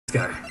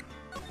go.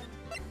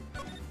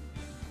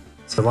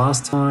 So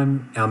last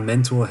time, our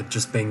mentor had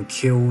just been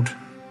killed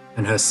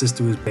and her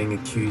sister was being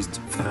accused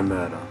for her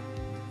murder.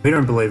 We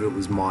don't believe it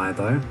was Maya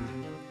though,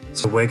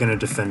 so we're going to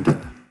defend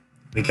her.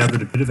 We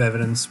gathered a bit of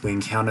evidence, we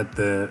encountered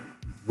the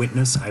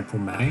witness, April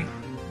May,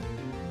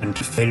 and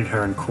defeated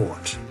her in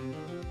court.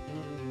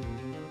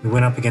 We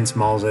went up against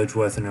Miles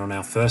Edgeworth, and on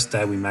our first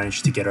day we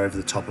managed to get over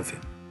the top of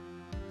him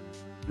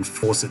and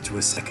force it to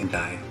a second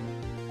day.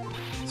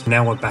 So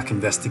now we're back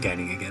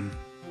investigating again.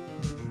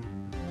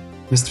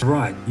 Mr.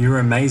 Wright, you're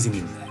amazing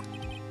in there.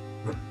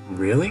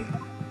 Really?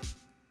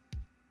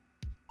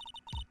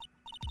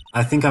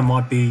 I think I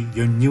might be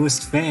your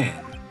newest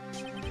fan.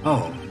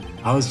 Oh,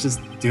 I was just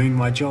doing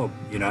my job,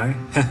 you know?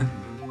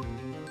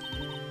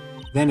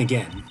 Then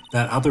again,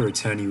 that other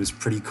attorney was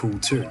pretty cool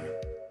too.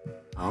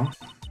 Huh?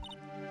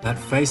 That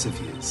face of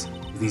his,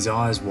 with his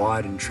eyes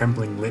wide and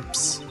trembling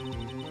lips,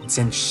 it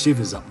sent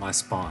shivers up my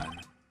spine.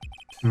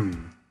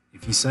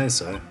 If you say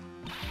so.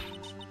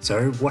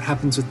 So, what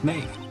happens with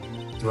me?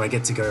 Do I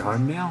get to go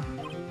home now?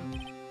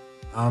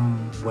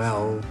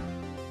 Well...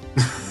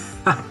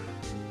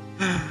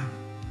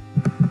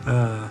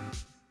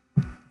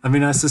 I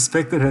mean, I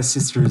suspect that her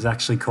sister is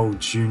actually called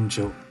June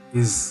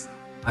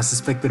I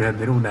suspect that her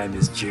middle name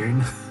is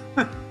June.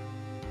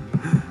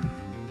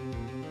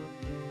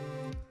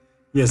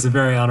 Yes, a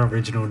very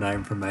unoriginal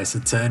name from Ace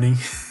Attorney.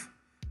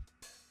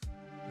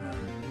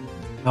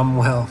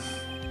 Well,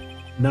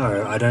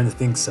 no, I don't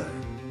think so.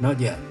 Not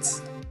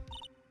yet.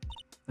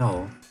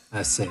 Oh,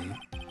 I see.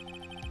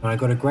 But I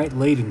got a great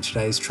lead in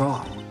today's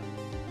trial.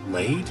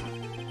 Lead?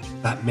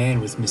 That man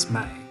with Miss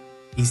May.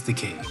 He's the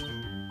key.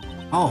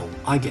 Oh,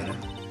 I get it.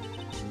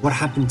 What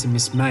happened to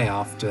Miss May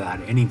after that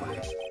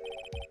anyway?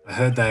 I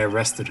heard they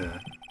arrested her.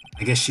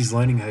 I guess she's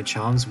learning her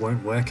charms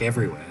won't work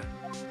everywhere.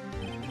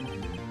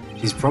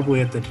 She's probably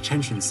at the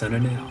detention centre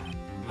now.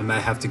 I may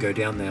have to go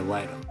down there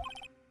later.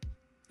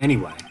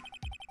 Anyway,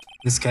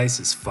 this case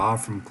is far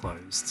from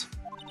closed.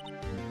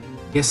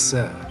 Yes,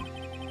 sir.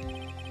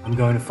 I'm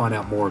going to find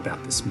out more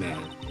about this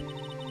man.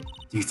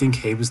 Do you think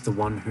he was the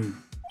one who...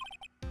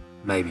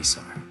 Maybe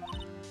so.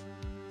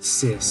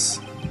 Sis.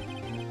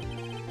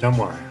 Don't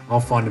worry, I'll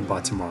find him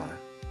by tomorrow.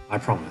 I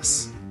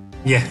promise.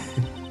 Yeah.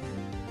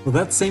 Well,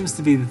 that seems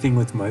to be the thing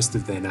with most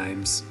of their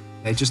names.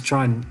 They just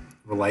try and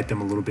relate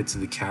them a little bit to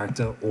the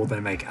character, or they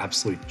make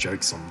absolute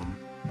jokes on them.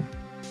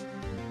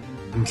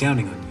 I'm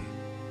counting on you.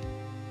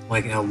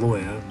 Like our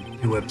lawyer,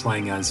 who we're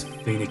playing as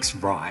Phoenix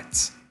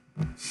Wright.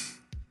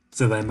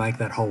 So they make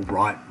that whole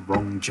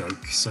right-wrong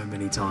joke so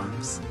many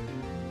times.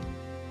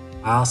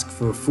 I asked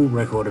for a full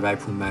record of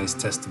April May's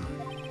testimony.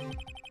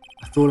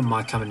 I thought it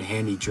might come in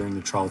handy during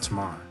the trial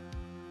tomorrow.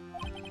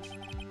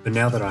 But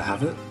now that I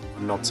have it,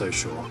 I'm not so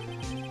sure.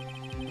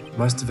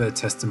 Most of her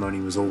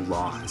testimony was all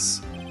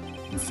lies.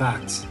 In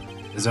fact,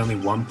 there's only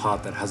one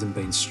part that hasn't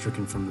been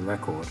stricken from the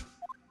record.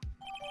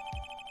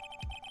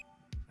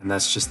 And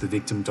that's just the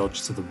victim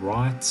dodged to the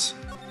right,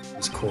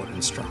 was caught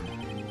and struck.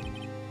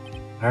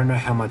 I don't know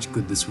how much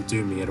good this will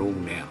do me at all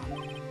now.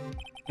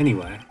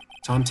 Anyway,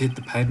 time to hit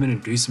the pavement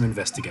and do some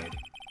investigating.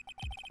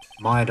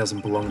 Maya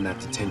doesn't belong in that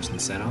detention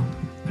centre,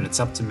 and it's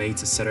up to me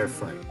to set her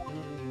free.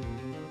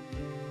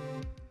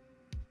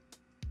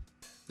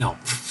 No.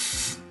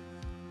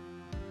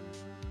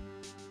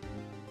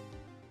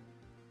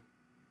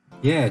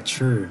 Yeah,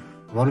 true.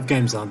 A lot of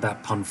games aren't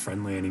that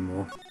pun-friendly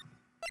anymore.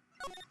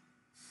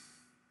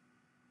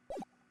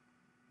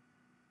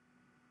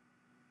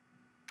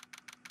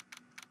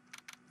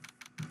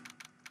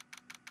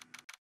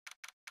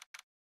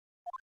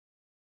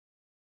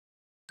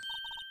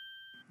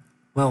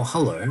 Well,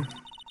 hello.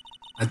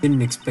 I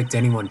didn't expect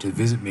anyone to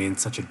visit me in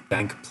such a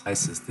dank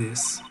place as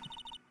this.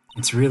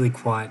 It's really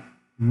quite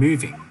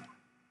moving.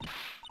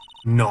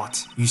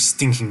 Not, you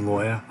stinking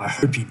lawyer. I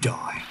hope you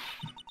die.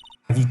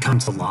 Have you come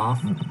to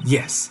laugh?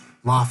 Yes,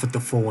 laugh at the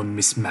fallen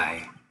Miss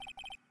May.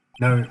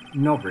 No,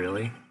 not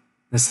really.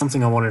 There's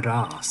something I wanted to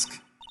ask.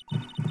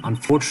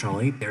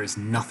 Unfortunately, there is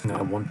nothing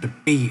I want to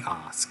be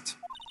asked.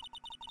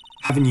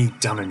 Haven't you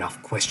done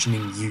enough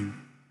questioning, you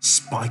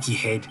spiky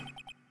head?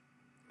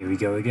 Here we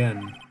go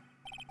again.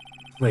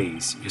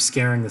 Please, you're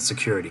scaring the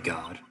security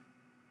guard.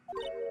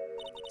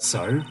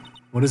 So,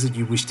 what is it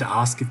you wish to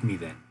ask of me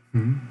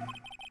then?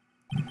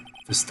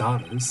 For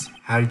starters,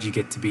 how did you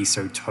get to be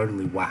so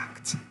totally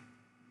whacked?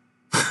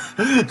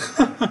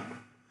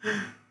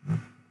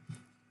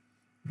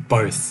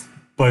 Both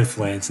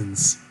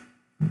Lansons.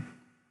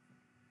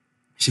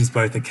 She's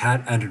both a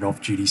cat and an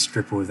off-duty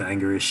stripper with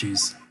anger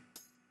issues.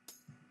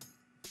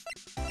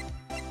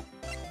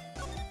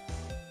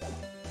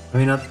 I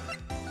mean,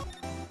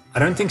 I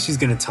don't think she's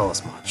going to tell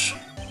us much.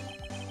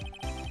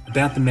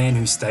 About the man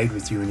who stayed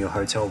with you in your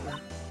hotel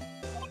room.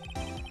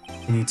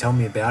 Can you tell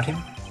me about him?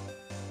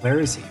 Where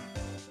is he?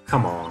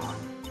 Come on.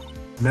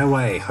 No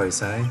way,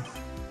 Jose.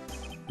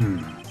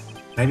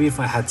 Maybe if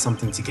I had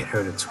something to get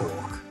her to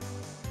talk.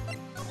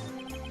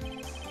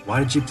 Why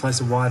did you place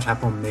a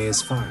wiretap on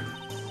Mia's phone?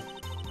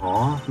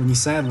 Aw, when you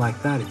say it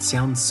like that, it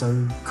sounds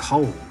so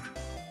cold,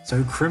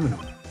 so criminal.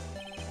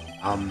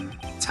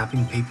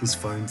 tapping people's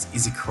phones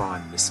is a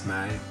crime, Miss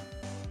May.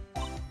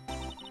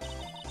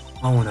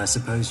 Oh, and I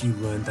suppose you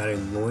learned that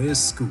in lawyer's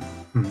school,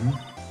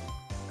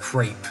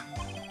 Creep.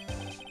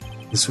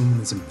 This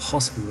woman is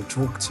impossible to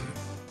talk to.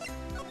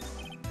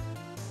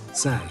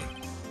 Say,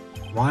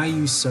 why are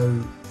you so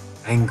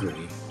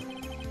angry?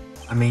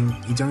 I mean,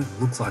 you don't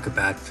look like a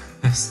bad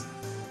person.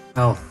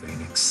 Oh,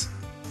 Phoenix.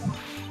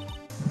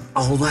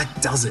 Oh, that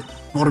does it.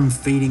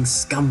 Bottom-feeding,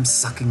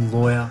 scum-sucking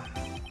lawyer.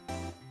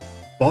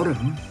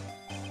 Bottom?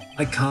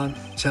 I can't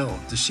tell.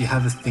 Does she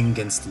have a thing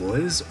against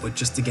lawyers or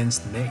just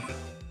against me?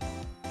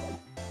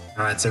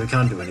 Alright, so we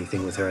can't do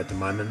anything with her at the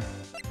moment.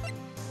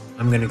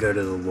 I'm gonna go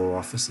to the law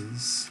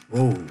offices.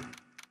 Oh.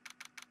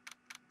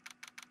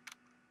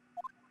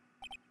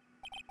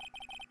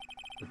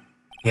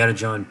 He had a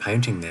giant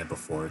painting there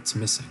before, it's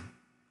missing.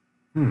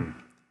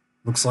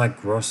 Looks like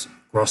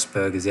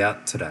Grossberg is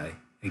out today,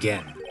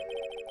 again.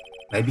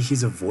 Maybe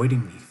he's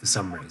avoiding me for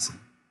some reason.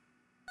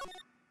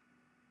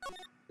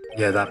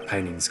 Yeah, that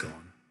painting's gone.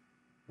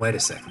 Wait a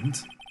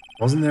second.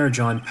 Wasn't there a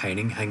giant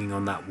painting hanging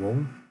on that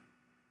wall?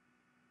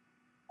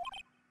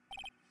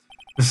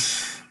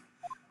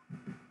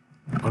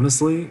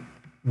 Honestly,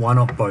 why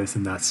not both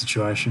in that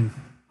situation?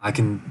 I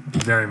can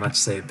very much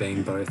see it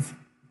being both.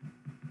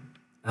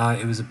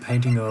 It was a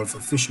painting of a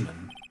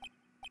fisherman,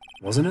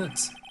 wasn't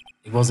it?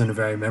 It wasn't a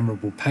very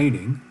memorable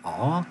painting.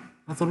 Aw,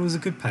 I thought it was a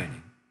good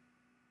painting.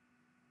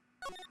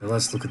 Now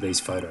let's look at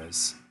these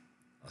photos.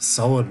 A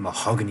solid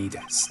mahogany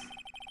desk.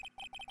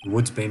 The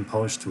wood's been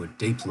polished to a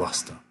deep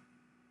luster.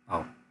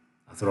 Oh,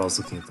 I thought I was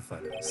looking at the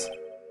photos.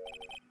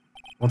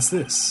 What's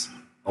this?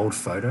 Old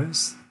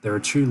photos? There are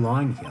two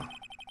lying here.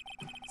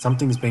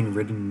 Something's been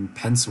written in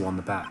pencil on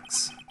the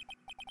backs.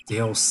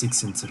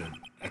 DL6 Incident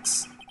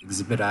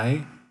Exhibit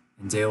A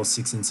and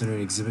DL6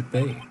 Incident Exhibit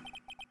B.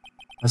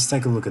 Let's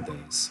take a look at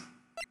these.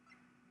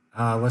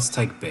 Let's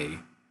take B.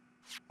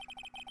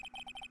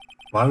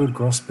 Why would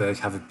Grossberg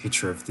have a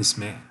picture of this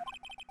man?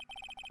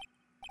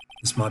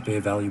 This might be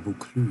a valuable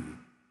clue.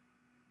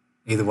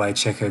 Either way,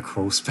 check her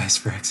crawl space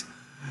for X.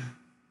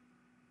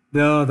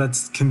 No,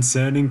 that's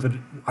concerning, but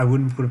I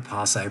wouldn't put it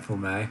past April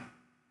May.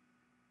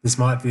 This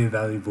might be a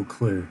valuable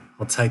clue.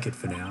 I'll take it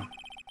for now.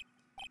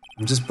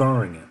 I'm just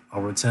borrowing it.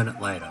 I'll return it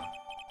later.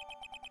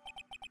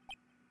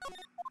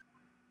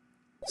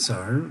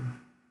 So,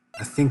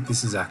 I think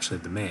this is actually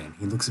the man.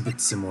 He looks a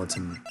bit similar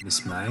to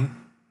Miss May,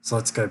 so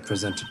let's go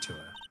present it to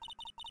her.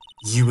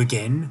 You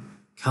again?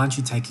 Can't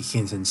you take a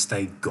hint and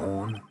stay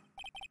gone?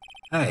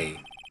 Hey,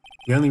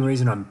 the only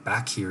reason I'm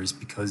back here is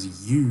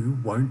because you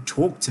won't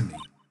talk to me.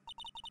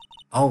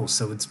 Oh,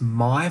 so it's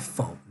my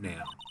fault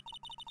now.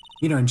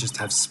 You don't just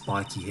have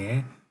spiky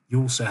hair,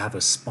 you also have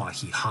a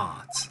spiky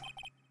heart.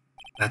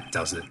 That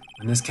does it.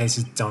 When this case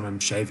is done, I'm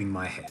shaving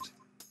my head.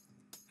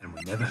 And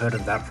we never heard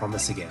of that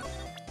promise again.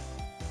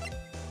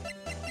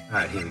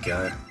 Alright, here we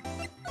go.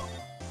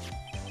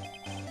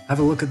 Have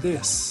a look at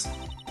this.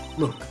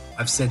 Look,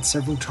 I've said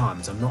several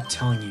times I'm not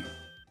telling you.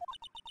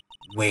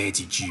 Where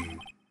did you?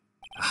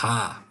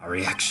 Aha, a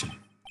reaction.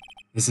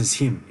 This is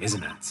him,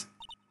 isn't it?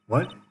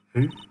 What?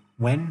 Who?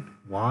 When?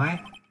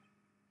 Why?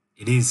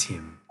 It is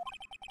him.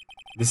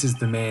 This is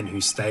the man who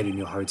stayed in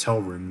your hotel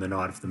room the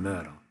night of the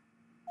murder.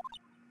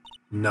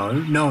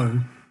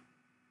 No.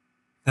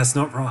 That's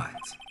not right.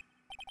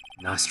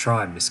 Nice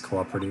try, Miss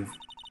Cooperative.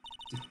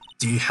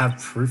 Do you have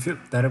proof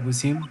that it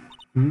was him?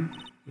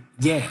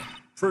 Yeah,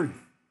 proof.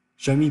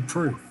 Show me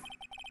proof.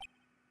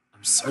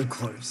 I'm so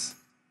close.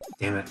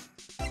 Damn it.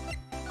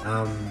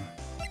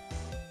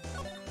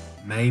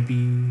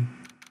 Maybe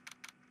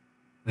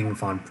we can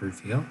find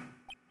proof here.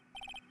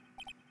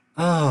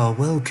 Ah,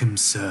 welcome,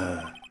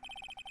 sir.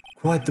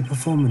 Quite the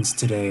performance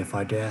today, if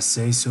I dare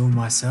say so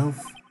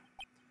myself.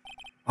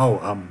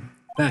 Oh,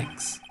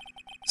 thanks.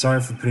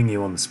 Sorry for putting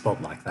you on the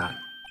spot like that.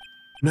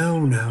 No,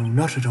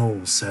 not at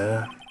all,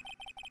 sir.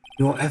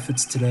 Your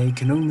efforts today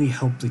can only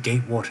help the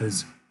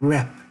Gatewaters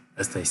rep,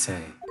 as they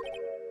say.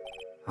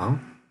 Huh?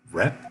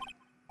 Rep?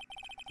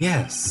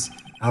 Yes,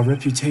 our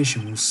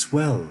reputation will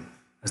swell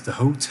as the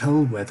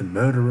hotel where the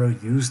murderer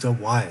used a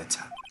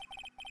wiretap.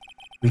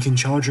 We can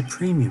charge a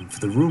premium for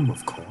the room,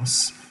 of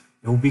course.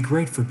 It will be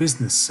great for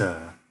business,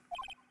 sir.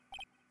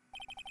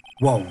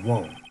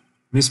 Whoa.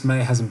 Miss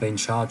May hasn't been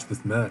charged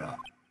with murder.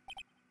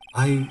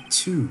 I,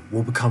 too,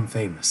 will become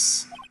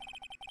famous.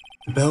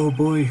 The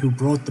bellboy who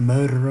brought the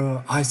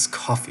murderer iced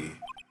coffee.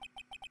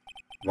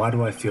 Why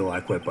do I feel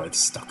like we're both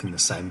stuck in the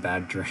same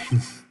bad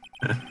dream?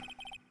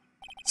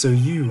 So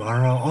you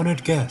are our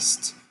honored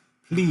guest.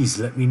 Please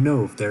let me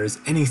know if there is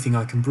anything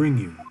I can bring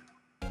you.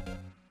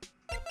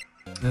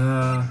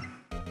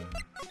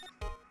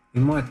 We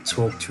might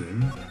talk to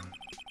him.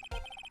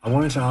 I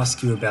wanted to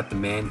ask you about the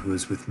man who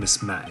was with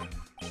Miss May.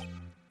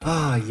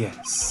 Ah,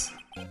 yes.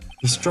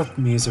 He struck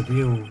me as a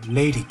real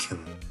lady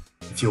killer,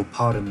 if you'll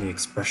pardon the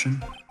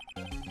expression.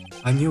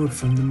 I knew it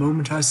from the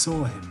moment I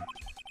saw him.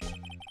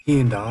 He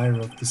and I are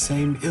of the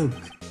same ilk.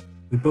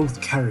 We both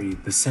carry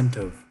the scent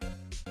of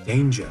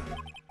danger.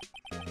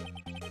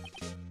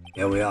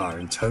 There we are,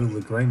 in total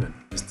agreement,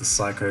 Mr.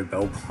 Psycho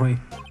Bellboy.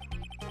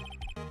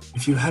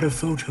 If you had a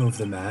photo of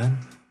the man,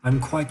 I'm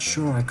quite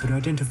sure I could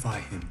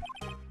identify him.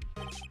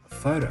 A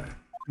photo?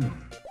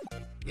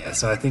 Yeah,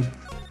 so I think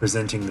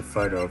presenting the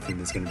photo of him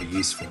is going to be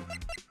useful.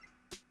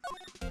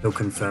 He'll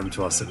confirm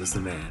to us it was the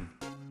man.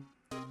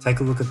 Take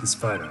a look at this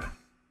photo.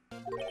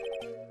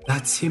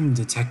 That's him,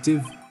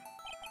 detective.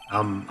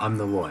 I'm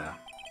the lawyer.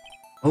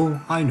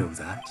 Oh, I know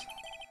that.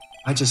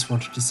 I just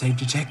wanted to say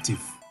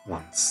detective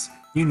once.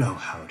 You know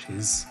how it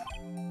is.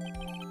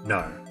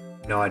 No,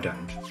 I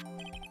don't.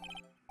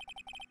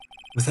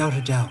 Without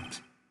a doubt,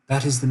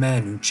 that is the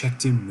man who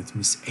checked in with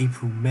Miss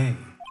April May.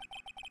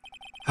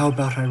 How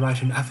about I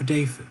write an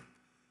affidavit,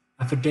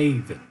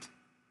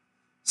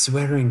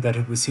 swearing that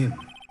it was him.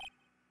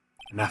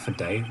 An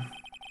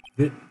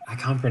affidavit? I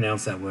can't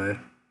pronounce that word.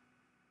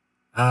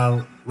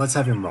 Let's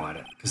have him write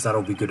it, because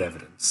that'll be good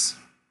evidence.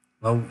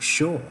 Well,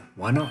 sure,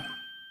 why not?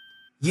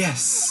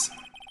 Yes!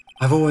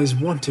 I've always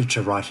wanted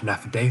to write an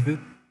affidavit,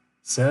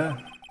 sir.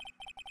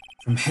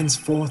 From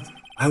henceforth,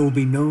 I will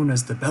be known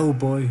as the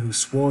bellboy who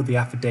swore the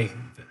affidavit.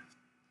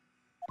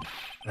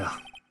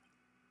 Ugh.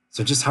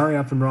 So just hurry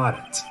up and write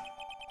it.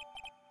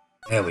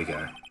 There we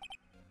go.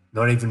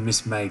 Not even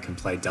Miss May can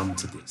play dumb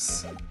to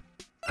this.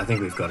 I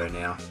think we've got her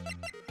now.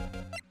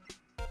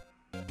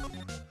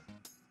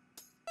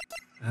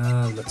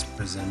 Let's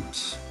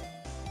present...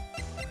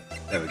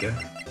 There we go.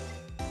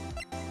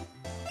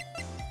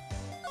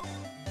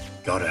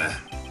 Got her.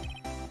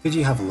 Could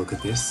you have a look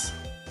at this?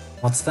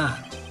 What's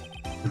that?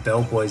 The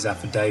bellboy's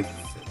affidavit.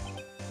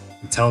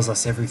 It tells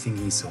us everything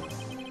he saw,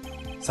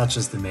 such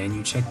as the man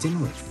you checked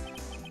in with.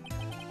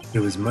 It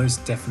was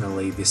most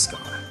definitely this guy.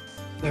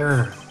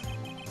 There.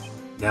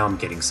 Now I'm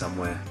getting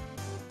somewhere.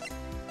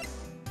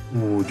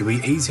 Ooh, do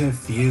we ease her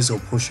fears or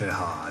push her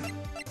hard?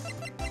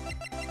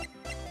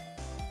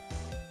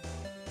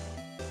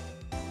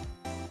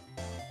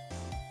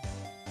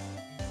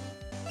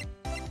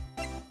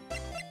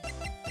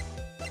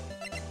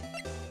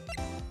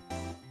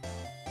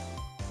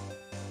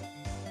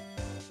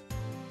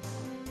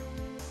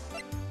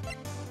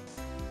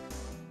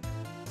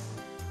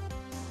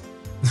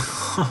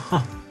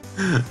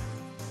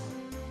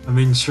 I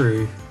mean,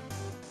 true.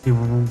 He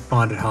will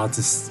find it hard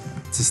to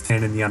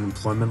stand in the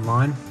unemployment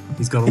line.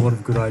 He's got a lot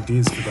of good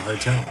ideas for the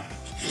hotel.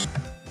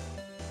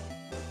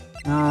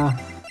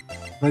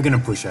 We're gonna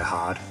push her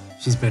hard.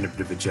 She's been a bit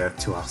of a jerk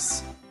to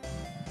us.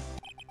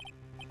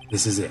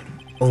 This is it.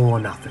 All or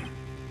nothing.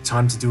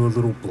 Time to do a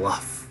little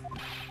bluff.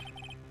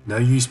 No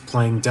use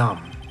playing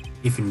dumb,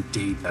 if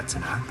indeed that's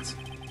an act.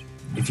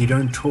 If you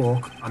don't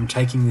talk, I'm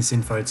taking this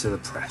info to the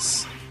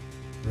press.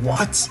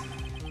 What?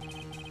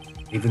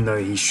 Even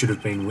though he should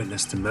have been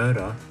witness to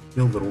murder,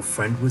 your little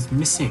friend was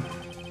missing.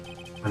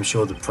 I'm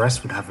sure the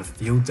press would have a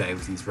field day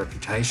with his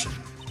reputation.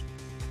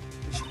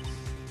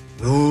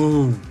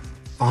 Oh,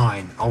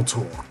 fine, I'll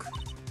talk.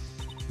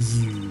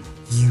 You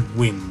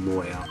win,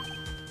 lawyer.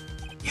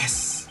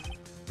 Yes,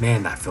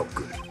 man, that felt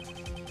good.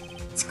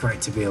 It's great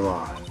to be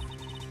alive.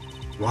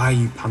 Why are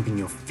you pumping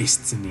your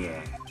fists in the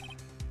air?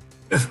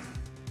 Ugh.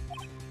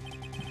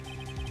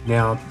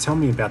 Now, tell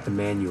me about the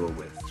man you were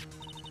with.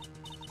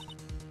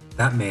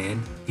 That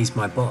man, he's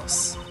my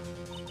boss.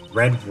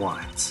 Red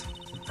White,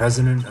 the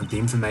president of the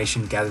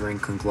information gathering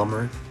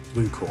conglomerate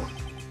Blue Corp.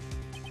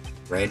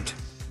 Red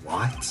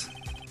White?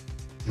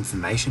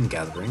 Information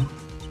gathering?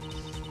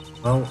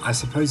 Well, I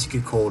suppose you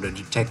could call it a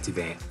detective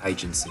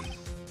agency.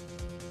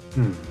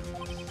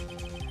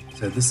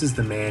 So this is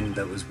the man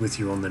that was with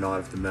you on the night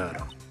of the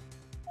murder.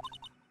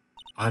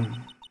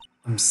 I'm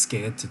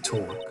scared to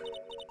talk.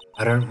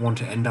 I don't want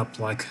to end up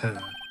like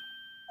her.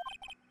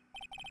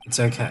 It's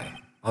okay.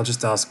 I'll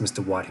just ask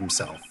Mr. White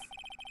himself.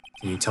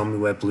 Can you tell me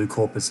where Blue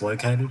Corp is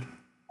located?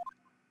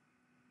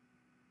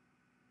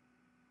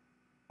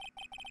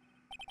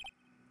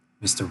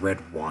 Mr.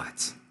 Red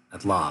White.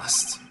 At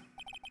last.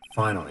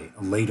 Finally,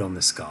 a lead on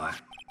this guy.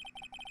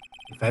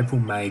 If April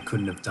May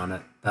couldn't have done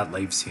it, that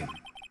leaves him.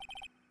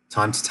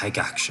 Time to take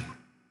action.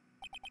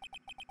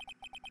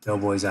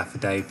 Bellboy's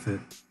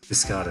affidavit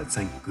discarded.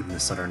 Thank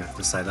goodness I don't have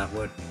to say that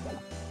word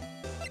anymore.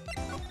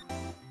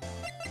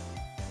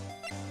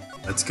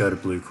 Let's go to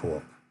Blue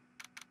Corp.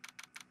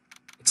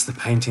 It's the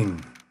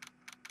painting.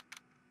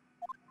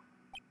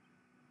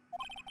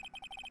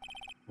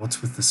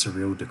 What's with the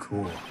surreal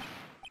decor?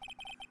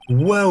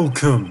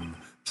 Welcome!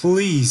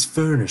 Please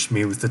furnish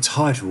me with the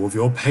title of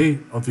your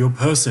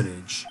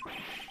personage.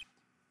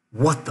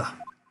 What the?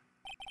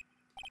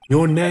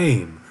 Your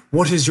name.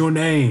 What is your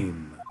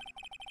name?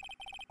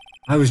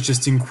 I was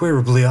just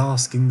inquirably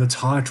asking the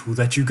title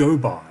that you go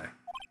by.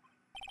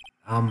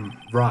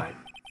 Right.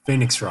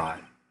 Phoenix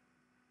Wright.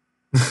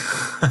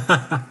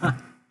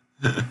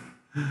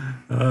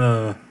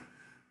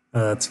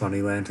 That's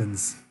funny,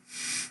 Lanterns.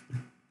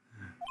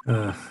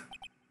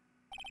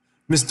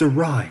 Mr.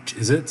 Wright,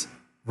 is it?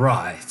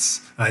 Right,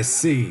 I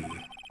see.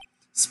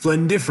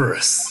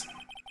 Splendiferous.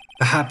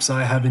 Perhaps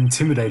I have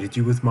intimidated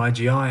you with my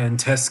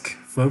giantesque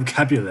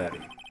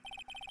vocabulary.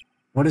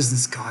 What is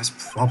this guy's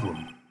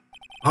problem?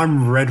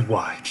 I'm Red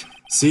White,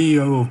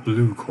 CEO of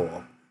Blue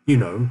Corp. You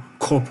know,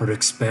 corporate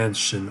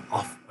expansion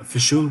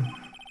official.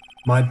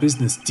 My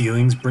business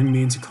dealings bring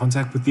me into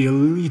contact with the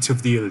elite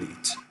of the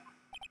elite.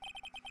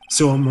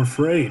 So I'm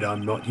afraid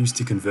I'm not used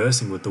to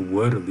conversing with the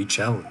wordily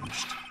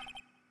challenged.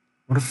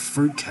 What a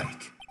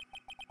fruitcake.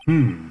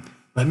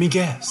 Let me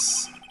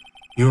guess.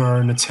 You are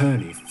an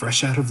attorney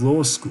fresh out of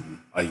law school,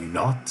 are you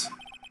not?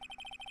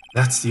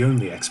 That's the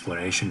only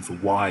explanation for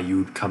why you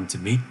would come to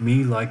meet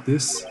me like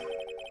this?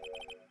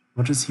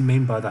 What does he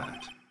mean by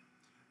that?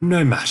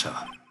 No matter.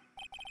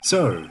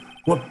 So,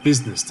 what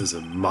business does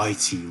a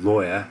mighty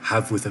lawyer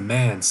have with a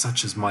man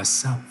such as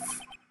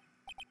myself?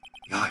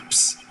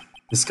 Yipes,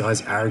 this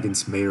guy's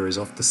arrogance meter is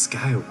off the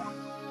scale.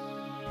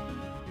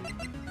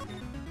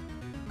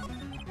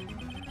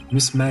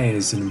 Miss May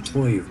is an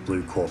employee of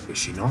Blue Corp, is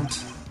she not?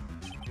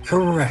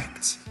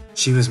 Correct.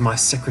 She was my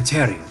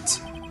secretariat.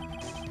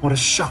 What a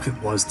shock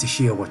it was to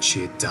hear what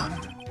she had done.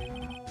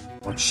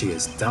 What she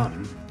has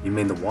done? You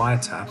mean the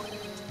wiretap?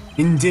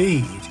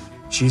 Indeed.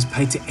 She is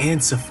paid to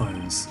answer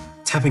phones.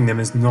 Tapping them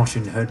is not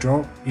in her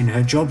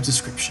job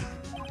description.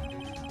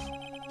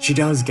 She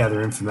does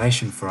gather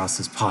information for us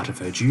as part of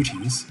her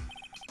duties,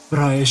 but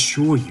I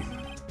assure you,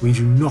 we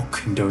do not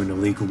condone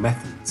illegal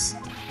methods.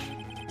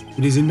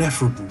 It is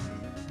ineffable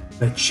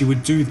that she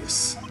would do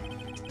this.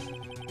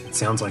 It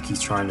sounds like he's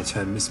trying to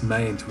turn Miss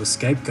May into a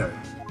scapegoat.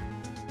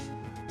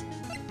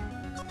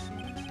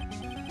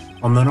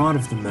 On the night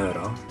of the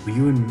murder, were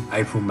you in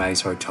April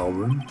May's hotel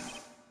room?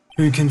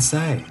 Who can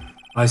say?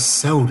 I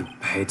seldom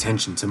pay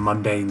attention to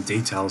mundane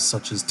details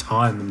such as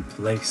time and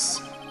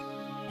place.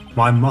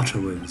 My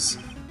motto is,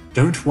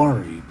 don't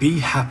worry, be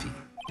happy.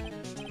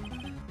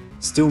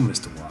 Still,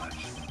 Mr.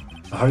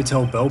 White, the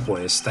hotel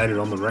bellboy has stated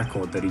on the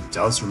record that he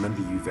does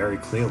remember you very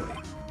clearly.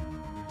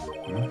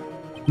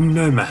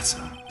 No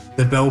matter.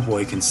 The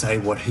bellboy can say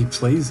what he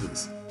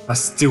pleases. I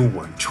still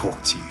won't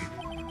talk to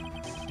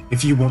you.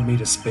 If you want me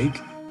to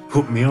speak,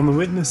 put me on the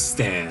witness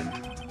stand.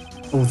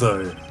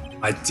 Although,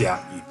 I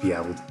doubt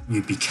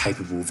you'd be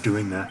capable of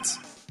doing that.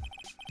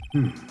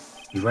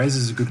 He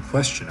raises a good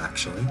question,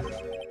 actually.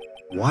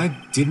 Why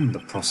didn't the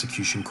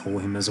prosecution call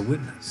him as a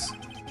witness?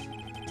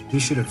 He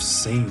should have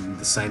seen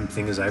the same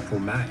thing as April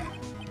May.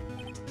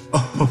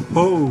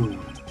 Oh,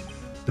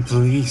 the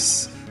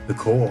police, the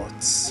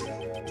courts.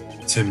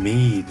 To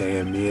me, they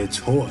are mere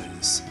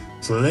toys,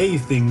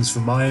 playthings for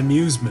my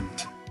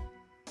amusement.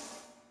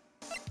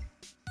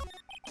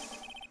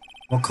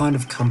 What kind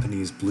of company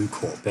is Blue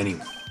Corp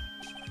anyway?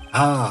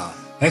 Ah,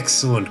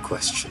 excellent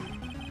question.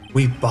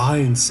 We buy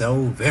and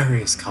sell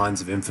various kinds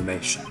of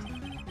information.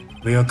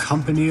 We are a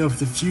company of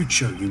the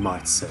future, you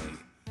might say.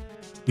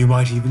 You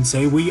might even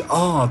say we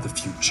are the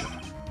future.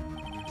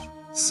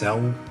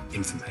 Sell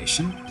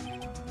information?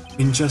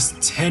 In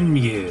just 10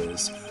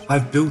 years,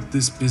 I've built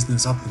this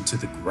business up into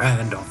the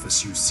grand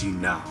office you see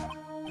now.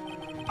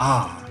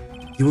 Ah,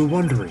 you were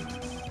wondering,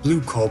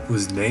 Blue Corp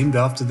was named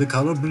after the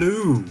color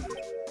blue.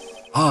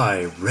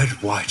 I, Red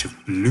White of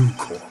Blue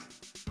Corp,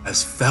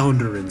 as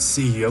founder and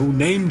CEO,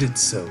 named it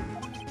so.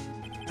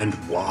 And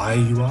why,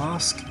 you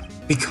ask?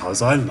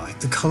 Because I like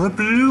the color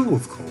blue,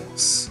 of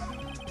course.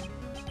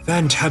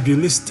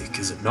 Fantabulistic,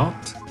 is it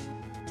not?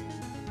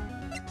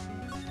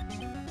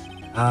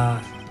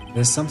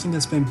 There's something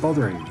that's been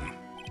bothering me.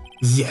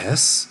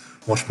 Yes?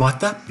 What might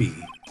that be?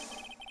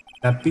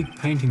 That big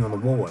painting on the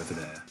wall over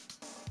there.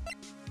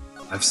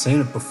 I've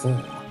seen it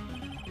before.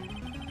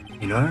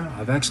 You know,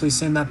 I've actually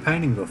seen that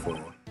painting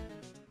before.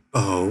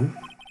 Oh?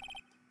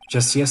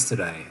 Just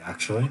yesterday,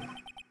 actually.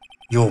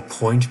 Your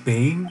point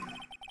being?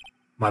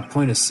 My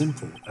point is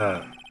simple.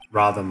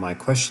 Rather, my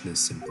question is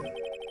simple.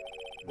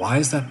 Why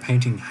is that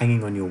painting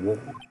hanging on your wall?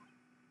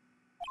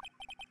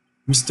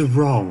 Mr.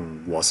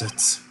 Wrong, was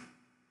it?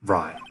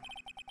 Right.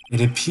 It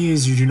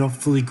appears you do not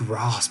fully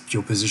grasp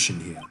your position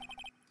here.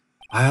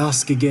 I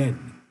ask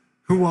again,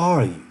 who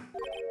are you?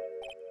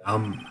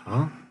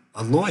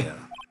 A lawyer?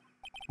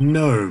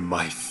 No,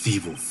 my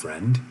feeble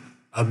friend.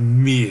 A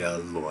mere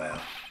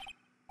lawyer.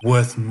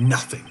 Worth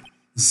nothing.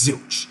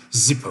 Zilch,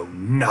 zippo,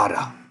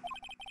 nada.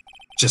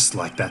 Just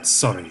like that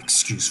sorry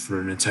excuse for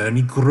an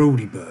attorney,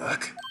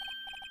 Grodyberg.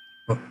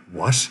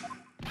 What?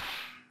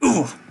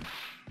 Ugh!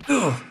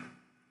 Ugh!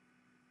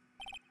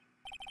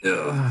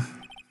 Ugh!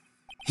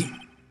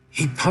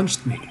 He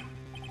punched me.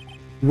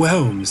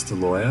 Well, Mr.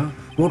 Lawyer,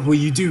 what will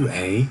you do,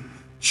 eh?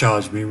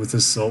 Charge me with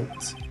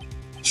assault?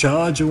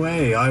 Charge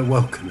away, I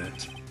welcome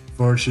it,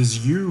 for it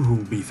is you who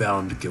will be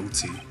found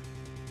guilty.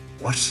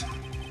 What?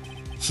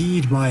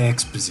 Heed my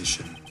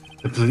exposition.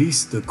 The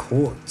police, the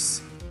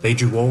courts, they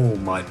do all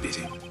my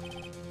bidding.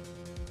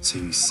 So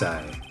you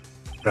say,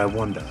 but I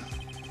wonder,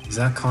 is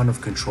that kind of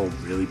control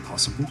really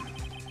possible?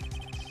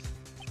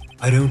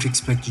 I don't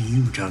expect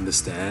you to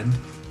understand.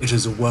 It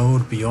is a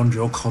world beyond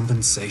your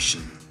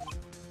compensation.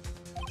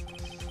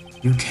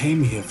 You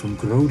came here from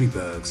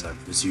Grodyberg's, I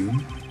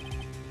presume?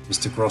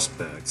 Mr.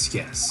 Grossberg's,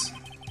 yes.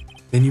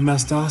 Then you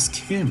must ask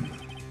him,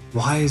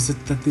 why is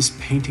it that this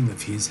painting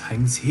of his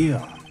hangs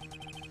here?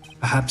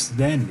 Perhaps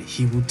then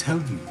he will tell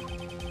you.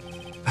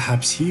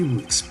 Perhaps he will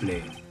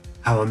explain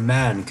how a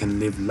man can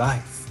live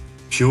life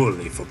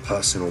purely for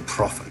personal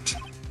profit.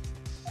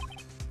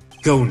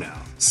 Go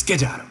now,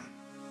 Skedaddle!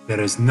 There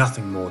is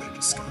nothing more to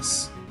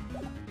discuss.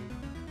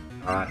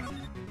 Alright,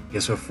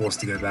 guess we're forced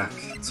to go back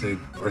to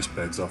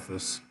Grossberg's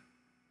office.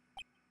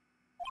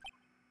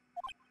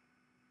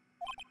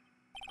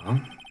 Huh?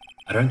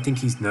 I don't think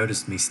he's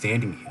noticed me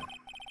standing here.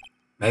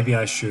 Maybe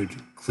I should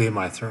clear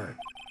my throat.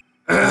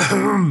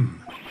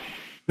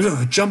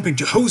 Jumping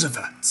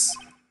Jehoshaphat's!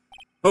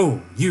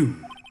 Oh, you!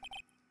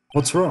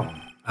 What's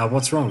wrong?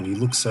 What's wrong? You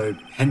look so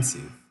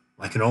pensive,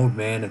 like an old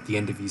man at the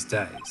end of his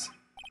days.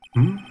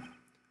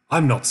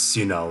 I'm not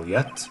senile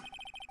yet.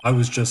 I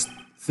was just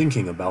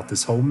thinking about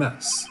this whole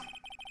mess.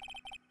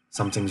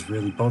 Something's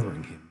really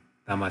bothering him.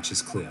 That much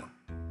is clear.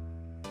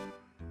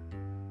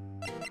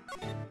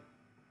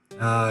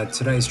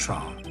 Today's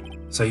trial.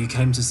 So you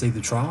came to see the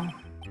trial?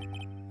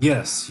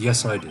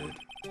 Yes I did.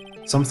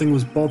 Something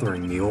was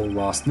bothering me all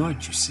last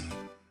night, you see.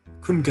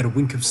 Couldn't get a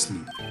wink of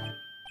sleep.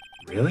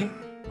 Really?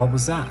 What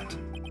was that?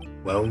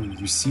 Well,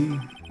 you see,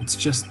 it's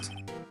just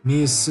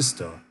Mia's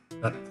sister,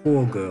 that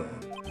poor girl.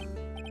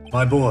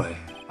 My boy,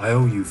 I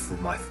owe you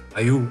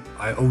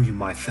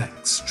my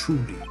thanks,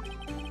 truly.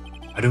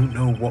 I don't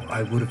know what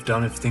I would have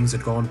done if things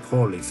had gone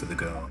poorly for the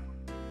girl.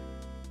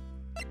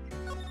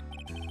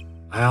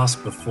 I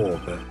asked before,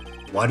 but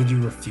why did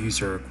you refuse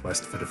her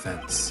request for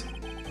defense?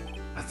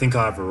 I think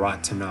I have a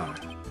right to know.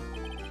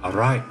 A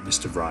right,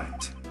 Mr.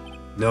 Wright.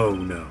 No,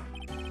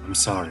 I'm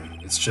sorry,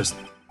 it's just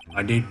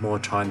I need more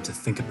time to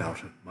think about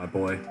it, my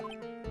boy.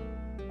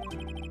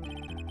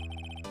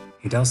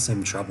 He does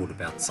seem troubled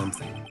about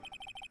something.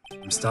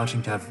 I'm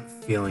starting to have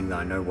a feeling that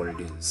I know what it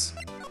is.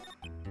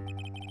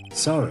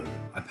 So,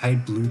 I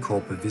paid Blue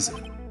Corp a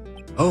visit.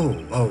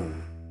 Oh,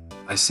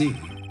 I see.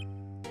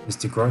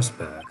 Mr.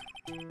 Grossberg,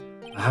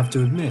 I have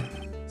to admit,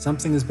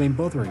 something has been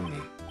bothering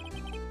me.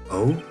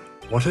 Oh,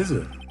 what is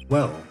it?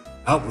 Well,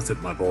 out with it,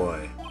 my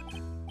boy.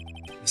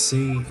 You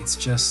see, it's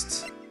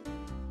just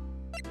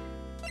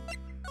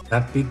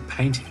that big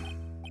painting.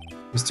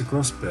 Mr.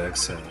 Grossberg,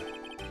 sir,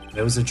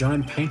 there was a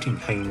giant painting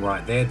hanging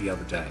right there the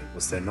other day,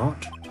 was there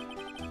not?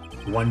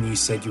 The one you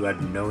said you had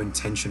no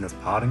intention of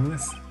parting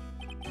with?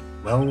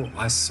 Well,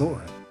 I saw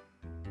it.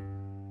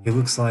 He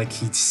looks like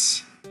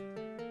he's...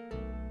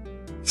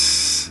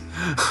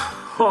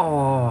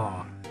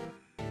 Oh,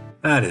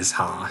 that is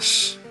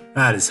harsh.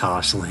 That is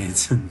harsh,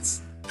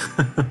 Lanterns.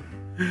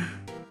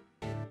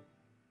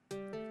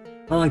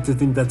 I like to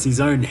think that's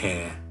his own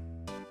hair.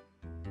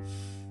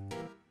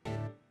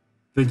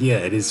 But yeah,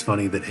 it is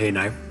funny that he and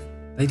I,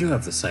 they do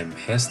have the same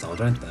hairstyle,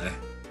 don't they?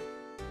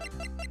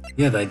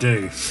 Yeah, they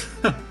do.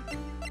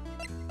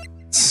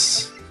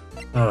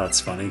 Oh,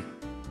 that's funny.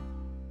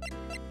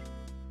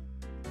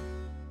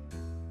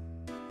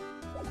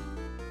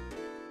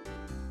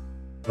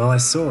 Well, I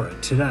saw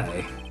it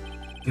today.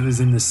 It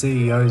was in the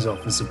CEO's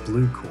office of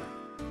Blue Corp,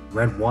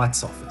 Red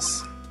White's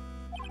office.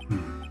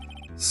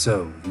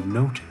 So, you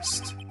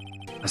noticed.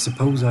 I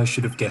suppose I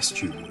should have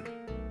guessed you would.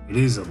 It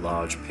is a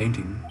large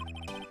painting.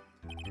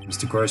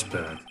 Mr.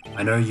 Grossberg,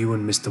 I know you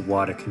and Mr.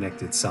 White are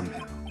connected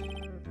somehow.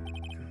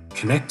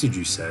 Connected,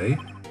 you say?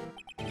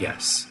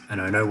 Yes,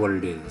 and I know what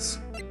it is.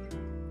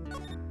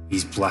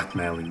 He's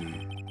blackmailing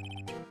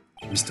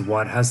you. Mr.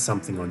 White has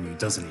something on you,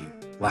 doesn't he?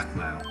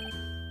 Blackmail.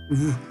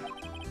 Ooh.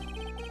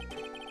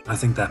 I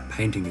think that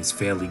painting is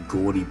fairly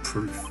gaudy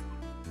proof.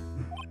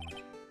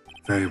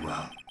 Very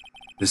well.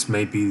 This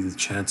may be the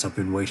chance I've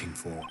been waiting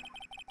for.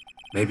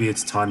 Maybe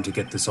it's time to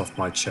get this off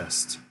my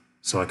chest,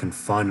 so I can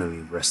finally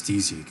rest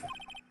easy again.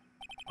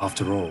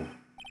 After all,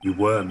 you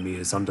were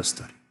Mia's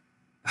understudy.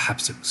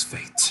 Perhaps it was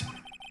fate.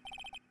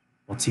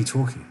 What's he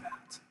talking about?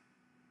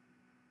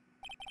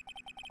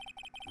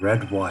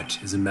 Red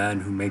White is a man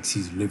who makes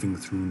his living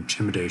through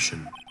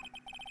intimidation.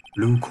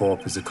 Blue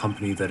Corp is a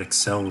company that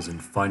excels in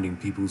finding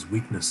people's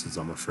weaknesses,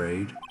 I'm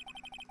afraid.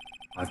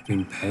 I've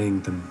been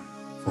paying them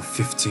for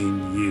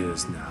 15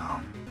 years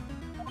now.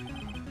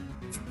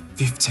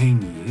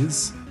 15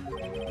 years?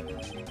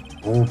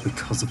 All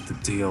because of the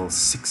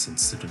DL6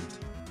 incident,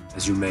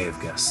 as you may have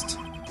guessed.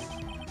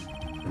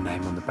 The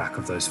name on the back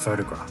of those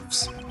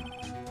photographs.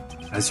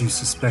 As you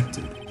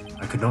suspected,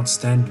 I could not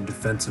stand in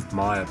defense of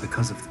Maya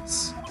because of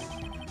this.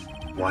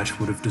 White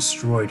would have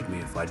destroyed me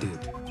if I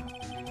did.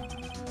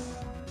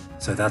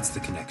 So that's the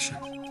connection.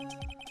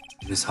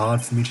 It is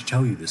hard for me to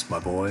tell you this, my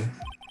boy,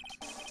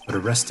 but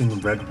arresting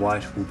Red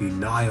White will be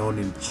nigh on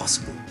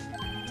impossible.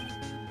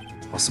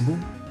 Possible?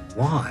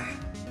 Why?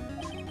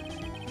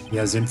 He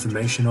has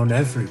information on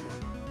everyone.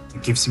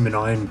 It gives him an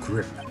iron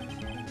grip.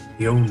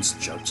 He owns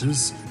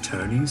judges,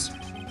 attorneys,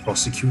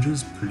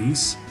 prosecutors,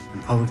 police,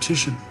 and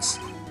politicians.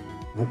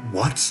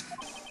 What?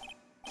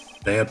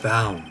 They are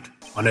bound,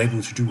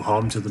 unable to do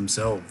harm to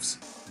themselves,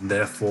 and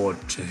therefore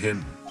to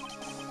him.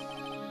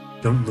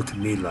 Don't look at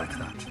me like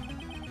that.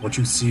 What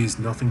you see is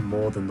nothing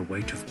more than the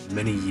weight of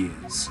many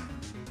years.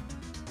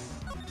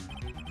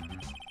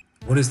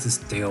 What is this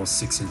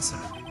DL6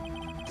 incident?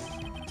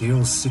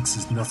 DL6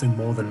 is nothing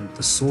more than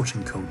the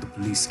sorting code the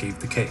police gave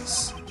the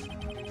case.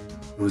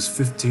 It was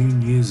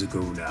 15 years ago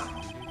now.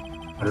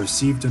 I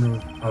received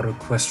a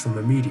request from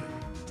a medium,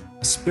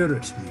 a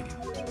spirit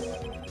medium.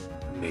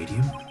 A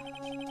medium?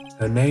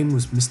 Her name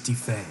was Misty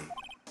Fay.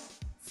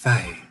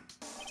 Fay.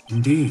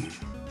 Indeed,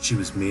 she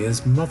was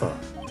Mia's mother.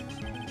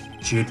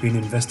 She had been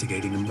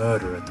investigating a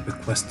murder at the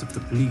bequest of the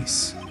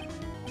police,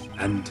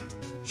 and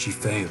she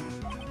failed.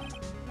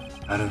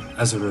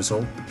 As a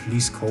result, the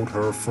police called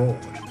her a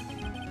fraud.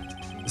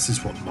 This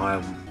is what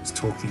Maya was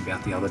talking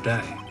about the other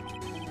day.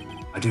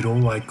 I did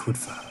all I could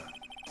for her,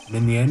 and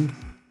in the end,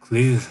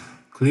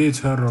 cleared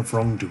her of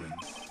wrongdoing.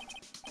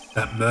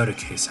 That murder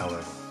case,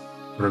 however,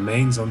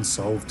 remains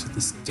unsolved to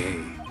this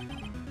day.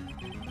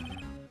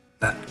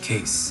 That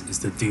case is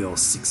the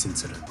DL6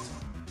 incident.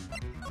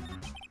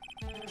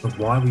 But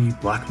why were you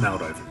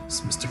blackmailed over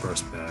this, Mr.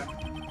 Grossberg?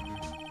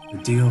 The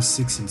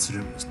DL6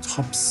 incident was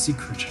top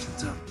secret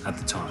at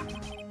the time.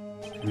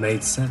 It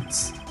made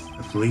sense.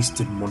 The police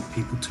didn't want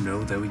people to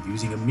know they were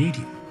using a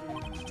medium.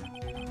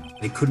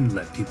 They couldn't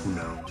let people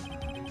know.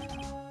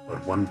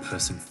 But one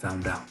person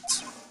found out.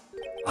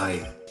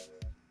 I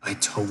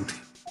told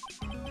him.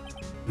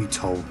 We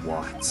told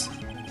White.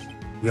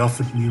 He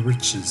offered me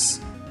riches.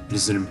 It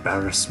is an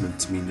embarrassment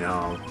to me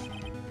now.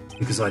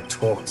 Because I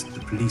talked, the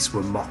police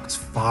were mocked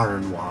far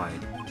and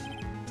wide.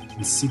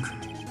 In secret,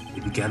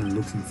 they began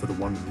looking for the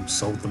one who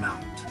sold them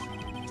out.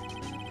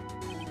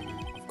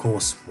 Of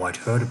course, White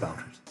heard about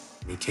it,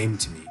 and he came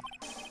to me.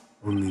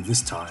 Only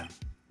this time,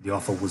 the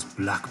offer was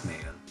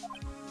blackmail.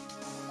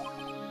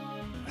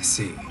 I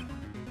see.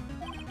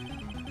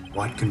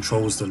 White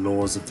controls the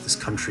laws of this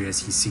country as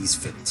he sees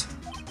fit.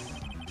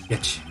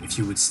 Yet, if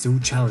you would still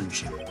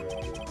challenge him,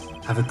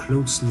 have a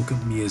close look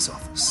at Mia's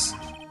office.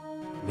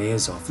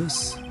 Mia's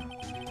office?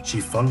 She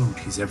followed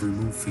his every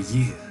move for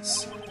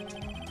years.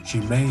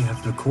 She may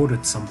have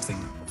recorded something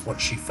of what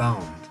she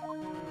found.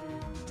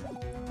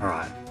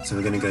 Alright, so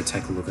we're gonna go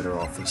take a look at her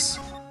office.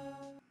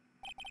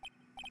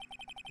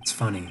 It's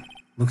funny,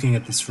 looking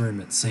at this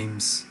room it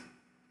seems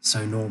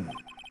so normal.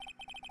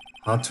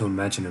 Hard to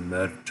imagine a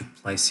murder took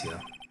place here.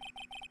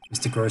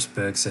 Mr.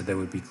 Grossberg said there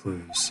would be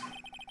clues.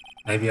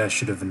 Maybe I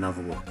should have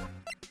another look.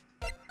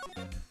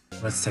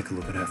 Let's take a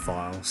look at her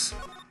files.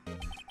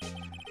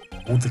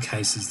 All the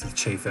cases the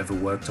chief ever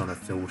worked on are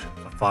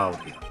filed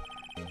here.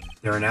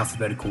 They're in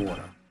alphabetical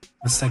order.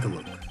 Let's take a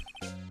look.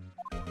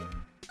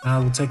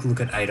 We'll take a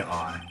look at A to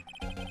I.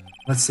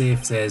 Let's see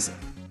if there's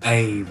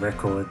a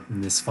record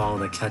in this file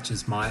that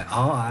catches my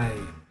eye.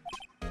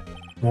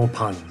 More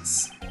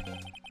puns.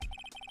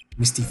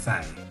 Misty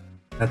Fay.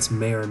 That's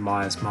Mia and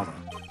Maya's mother.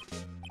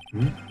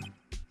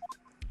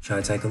 Should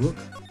I take a look?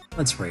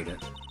 Let's read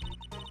it.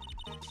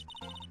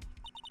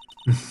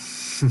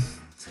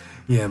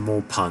 Yeah,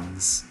 more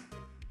puns.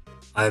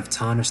 I have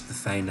tarnished the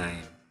Fay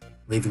name,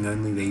 leaving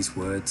only these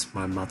words,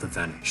 my mother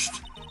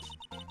vanished.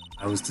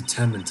 I was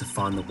determined to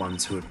find the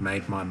ones who had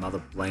made my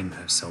mother blame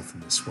herself in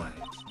this way.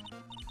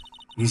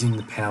 Using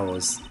the power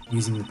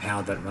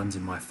that runs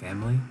in my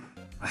family,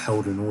 I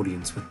held an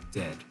audience with the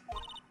dead.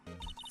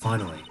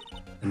 Finally,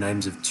 the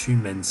names of two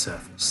men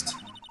surfaced.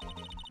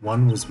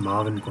 One was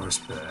Marvin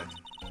Grossberg,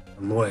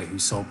 a lawyer who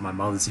sold my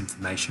mother's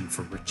information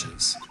for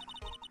riches.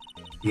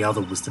 The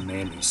other was the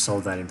man who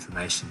sold that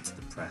information to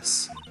the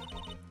press.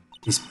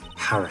 This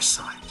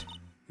parasite,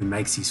 who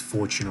makes his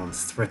fortune on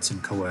threats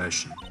and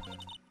coercion.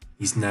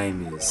 His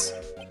name is...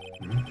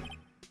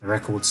 The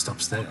record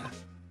stops there.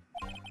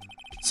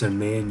 So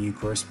Mia knew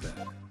Grossberg.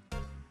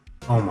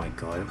 Oh my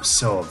god, it was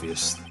so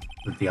obvious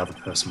that the other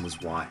person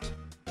was White.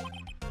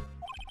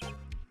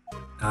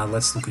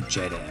 Let's look at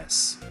J to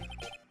S.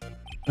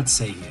 Let's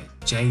see here,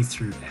 J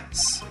through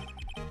S.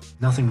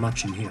 Nothing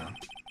much in here.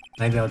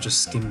 Maybe I'll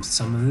just skim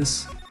some of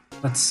this.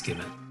 Let's skim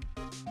it.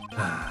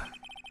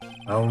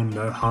 Well,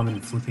 no harm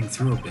in flipping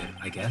through a bit,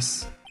 I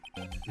guess.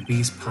 The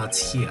biggest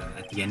part's here,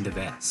 at the end of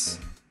S.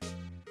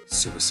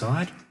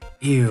 Suicide?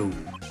 Ew.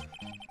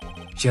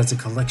 She has a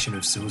collection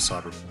of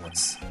suicide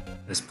reports.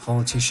 There's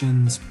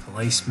politicians,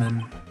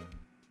 policemen.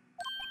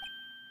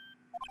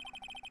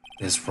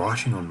 There's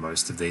writing on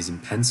most of these in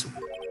pencil.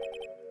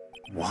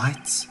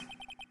 What?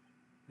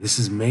 This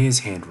is Mia's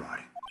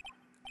handwriting.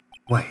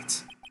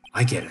 Wait,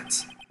 I get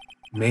it.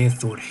 Mia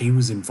thought he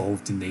was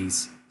involved in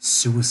these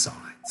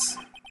suicides.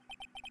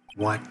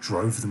 White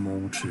drove them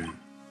all to...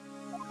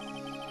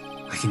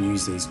 I can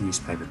use these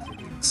newspaper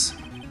clippings.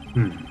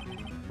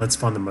 Let's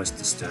find the most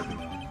disturbing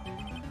one.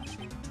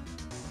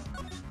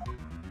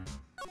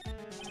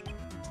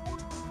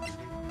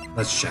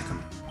 Let's check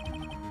them.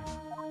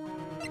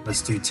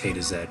 Let's do T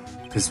to Z,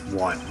 because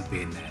White will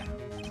be in there.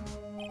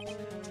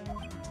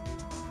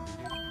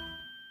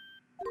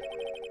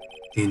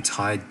 The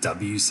entire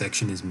W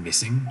section is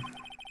missing?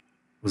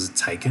 Was it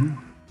taken?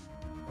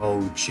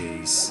 Oh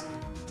jeez.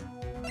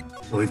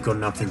 Well, we've got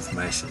enough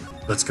information.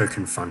 Let's go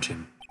confront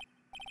him.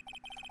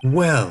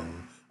 Well,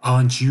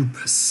 aren't you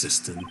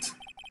persistent?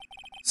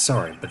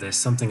 Sorry, but there's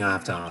something I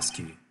have to ask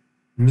you.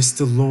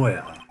 Mr.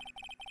 Lawyer,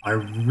 I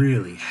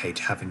really hate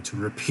having to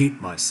repeat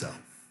myself.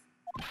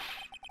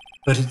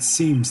 But it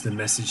seems the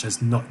message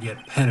has not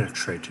yet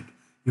penetrated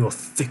your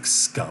thick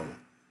skull.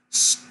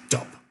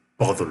 Stop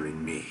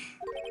bothering me.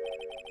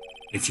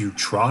 If you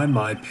try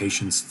my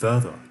patience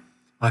further,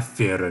 I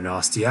fear a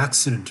nasty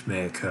accident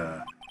may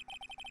occur.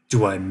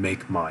 Do I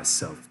make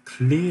myself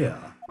clear?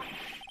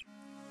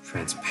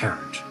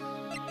 Transparent.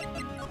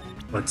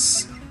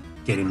 Let's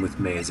get in with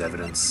me as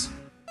evidence.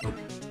 Oh.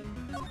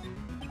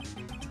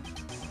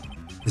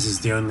 This is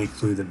the only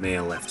clue that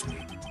Mia left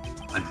me.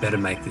 I'd better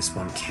make this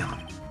one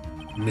count.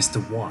 Mr.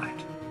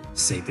 White,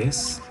 see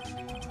this?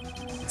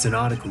 It's an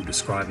article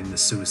describing the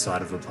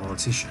suicide of a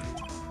politician.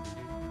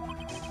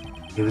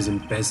 He was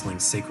embezzling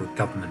secret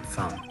government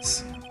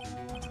funds.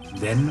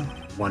 Then,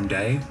 one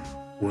day,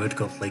 word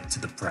got leaked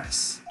to the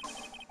press.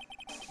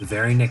 The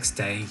very next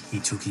day, he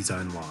took his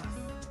own life.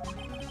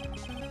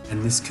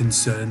 And this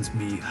concerns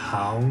me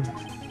how?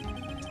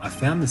 I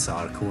found this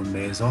article in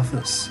Mia's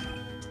office.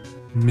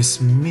 Miss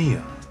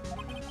Mia.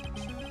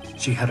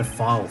 She had a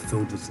file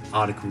filled with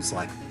articles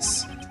like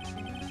this.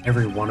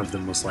 Every one of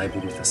them was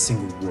labelled with a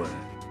single word.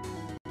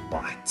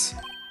 White.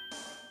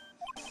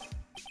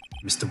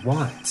 Mr.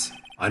 White,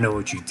 I know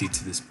what you did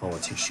to this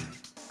politician.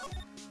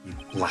 You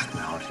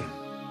blackmailed him.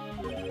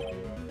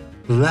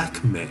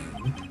 Blackmail?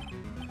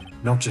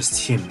 Not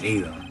just him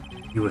either.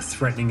 You were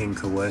threatening and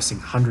coercing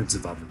hundreds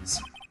of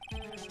others.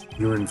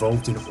 You were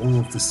involved in all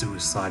of the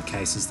suicide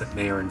cases that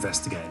Mia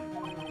investigated.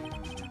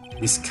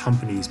 This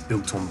company is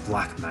built on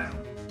blackmail.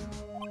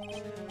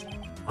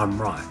 I'm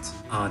right,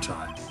 aren't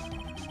I?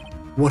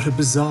 What a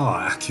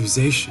bizarre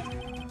accusation.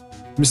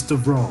 Mr.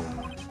 Wrong,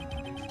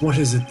 what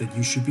is it that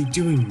you should be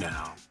doing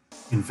now?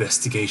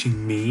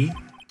 Investigating me?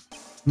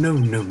 No,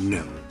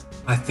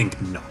 I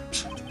think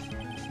not.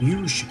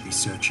 You should be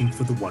searching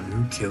for the one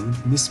who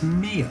killed Miss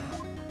Mia.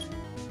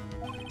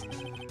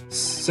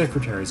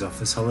 Secretary's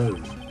office, hello.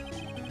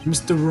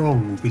 Mr.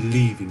 Wrong will be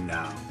leaving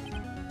now.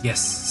 Yes,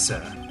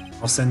 sir.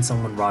 I'll send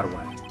someone right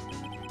away.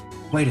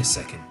 Wait a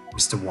second,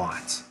 Mr.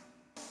 White.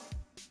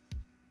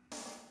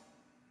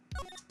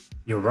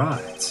 You're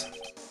right.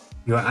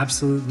 You're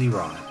absolutely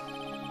right.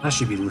 I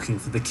should be looking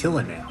for the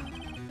killer now.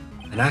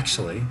 And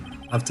actually,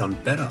 I've done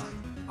better.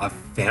 I've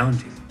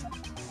found him.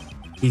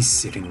 He's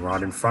sitting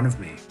right in front of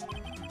me.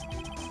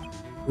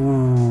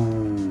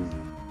 Ooh.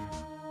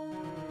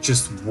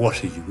 Just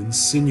what are you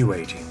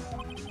insinuating?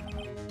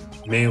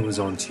 Mia was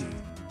onto you.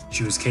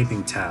 She was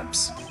keeping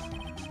tabs.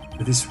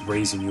 For this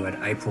reason, you had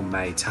April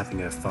May tapping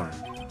her phone.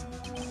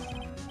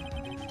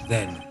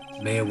 Then,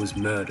 Mia was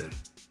murdered,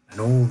 and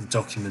all the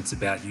documents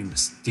about you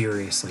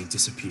mysteriously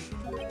disappeared.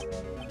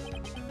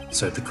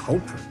 So the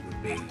culprit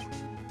would be...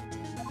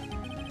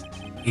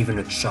 Even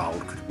a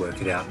child could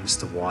work it out,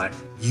 Mr. White.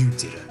 You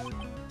did it.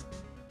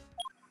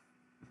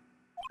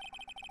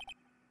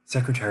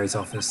 Secretary's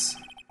office.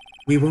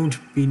 We won't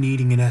be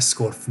needing an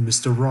escort for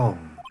Mr.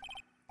 Wrong.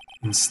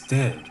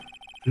 Instead,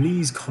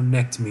 please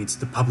connect me to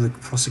the public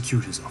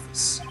prosecutor's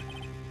office.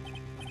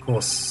 Of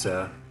course,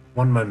 sir.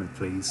 One moment,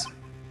 please.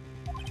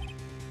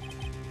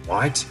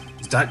 White,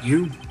 is that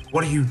you?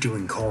 What are you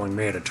doing calling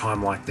me at a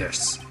time like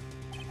this?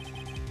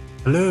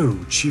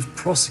 Hello, Chief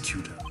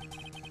Prosecutor.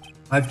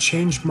 I've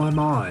changed my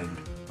mind.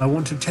 I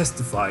want to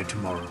testify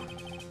tomorrow.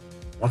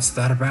 What's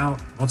that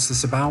about? What's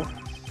this about?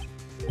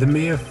 The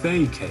Mia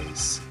Fey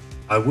case.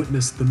 I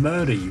witnessed the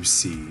murder, you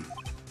see.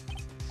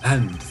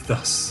 And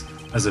thus,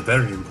 as a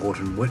very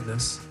important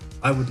witness,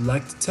 I would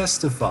like to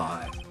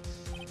testify.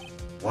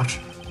 What?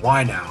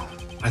 Why now?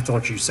 I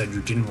thought you said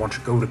you didn't want to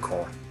go to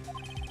court.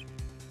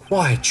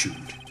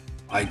 Quietude.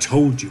 I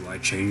told you I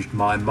changed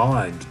my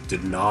mind,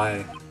 didn't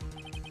I?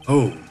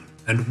 Oh,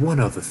 and one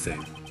other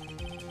thing.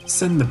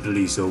 Send the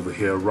police over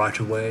here right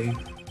away.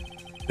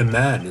 The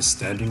man is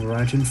standing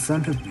right in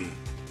front of me.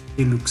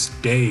 He looks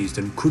dazed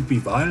and could be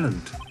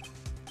violent.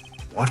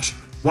 What?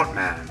 What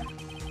man?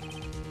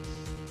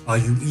 Are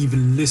you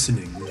even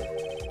listening?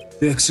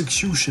 The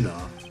executioner,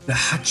 the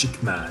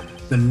hatchet man,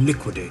 the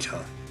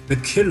liquidator, the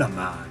killer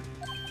man.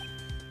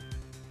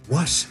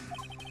 What?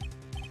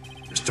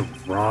 Mr.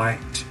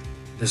 Wright,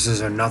 this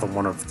is another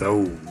one of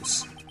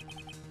those.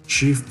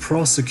 Chief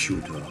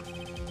Prosecutor,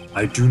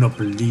 I do not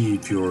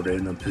believe you're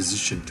in a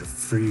position to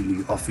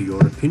freely offer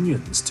your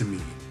opinions to me,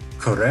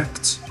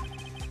 correct?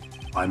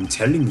 I'm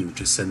telling you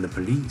to send the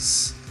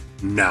police.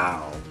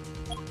 Now.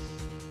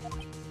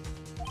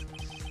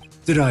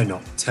 Did I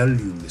not tell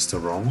you,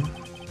 Mr. Wrong?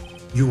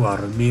 You are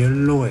a mere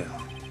lawyer,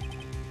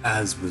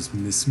 as was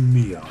Miss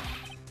Mia.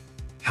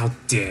 How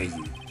dare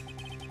you?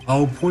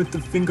 I'll point the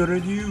finger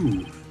at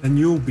you, and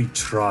you'll be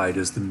tried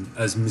as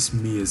Miss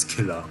Mia's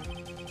killer.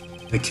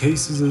 The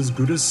case is as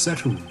good as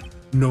settled.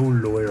 No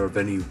lawyer of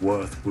any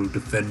worth will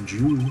defend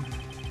you.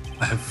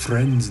 I have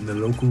friends in the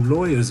local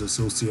lawyers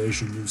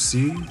association, you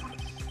see.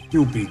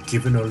 You'll be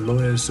given a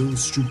lawyer so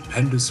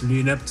stupendously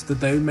inept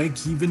that they'll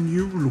make even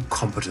you look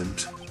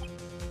competent.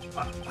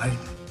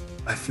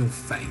 I feel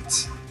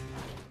faint.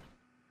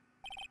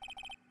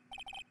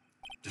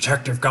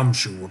 Detective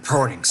Gumshoe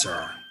reporting,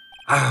 sir.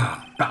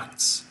 Ah,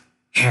 Butts.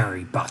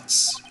 Harry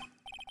Butts.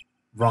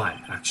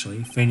 Right,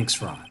 actually, Phoenix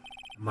Wright.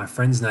 My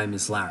friend's name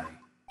is Larry.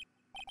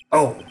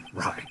 Oh,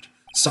 right.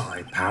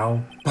 Sorry,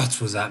 pal. Butts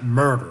was that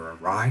murderer,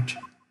 right?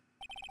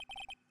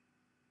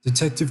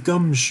 Detective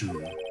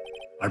Gumshoe,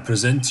 I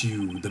present to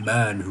you the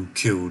man who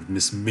killed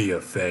Miss Mia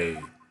Fey.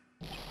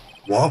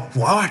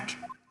 What?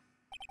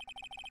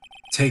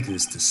 Take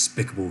this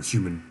despicable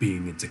human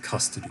being into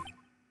custody.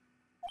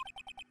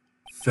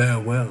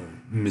 Farewell,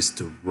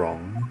 Mr.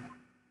 Wrong.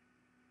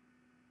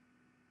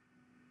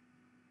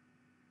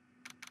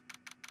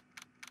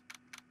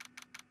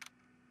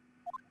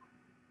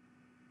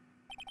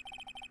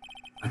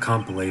 I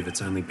can't believe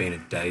it's only been a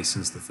day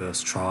since the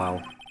first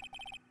trial.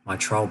 My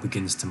trial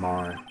begins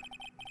tomorrow.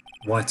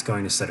 White's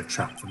going to set a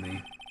trap for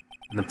me,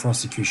 and the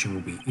prosecution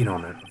will be in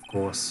on it, of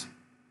course,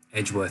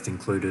 Edgeworth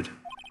included.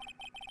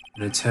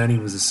 An attorney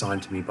was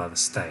assigned to me by the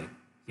state,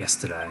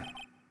 yesterday.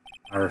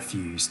 I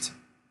refused.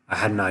 I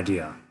had an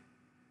idea.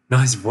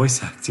 Nice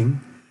voice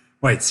acting.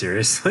 Wait,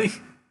 seriously?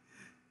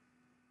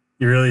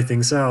 You really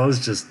think so? I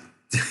was just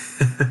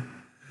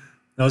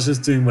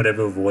doing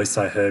whatever voice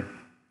I heard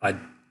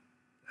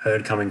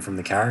coming from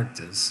the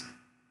characters.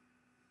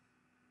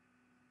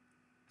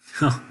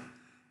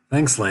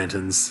 Thanks,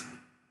 Lanterns.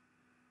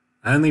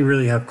 I only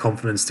really have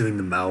confidence doing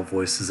the male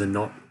voices and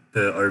not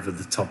the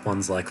over-the-top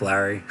ones like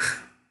Larry.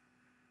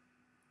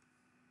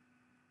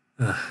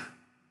 I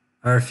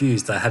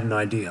refused. I had an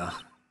idea.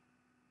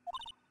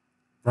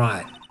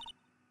 Right.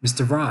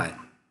 Mr. Wright.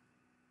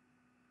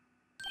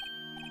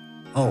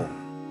 Oh,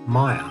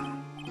 Maya.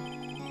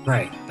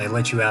 Great, they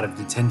let you out of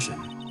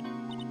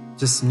detention.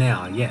 Just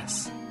now,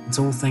 yes. It's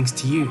all thanks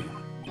to you.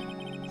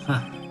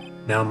 Huh.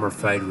 Now I'm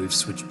afraid we've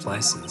switched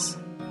places.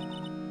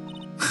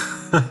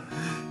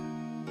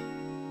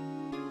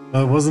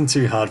 Well, it wasn't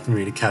too hard for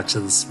me to capture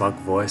the smug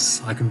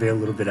voice. I can be a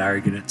little bit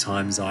arrogant at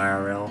times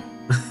IRL.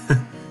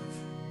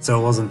 So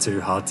it wasn't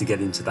too hard to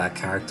get into that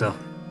character.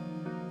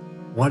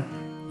 What?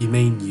 You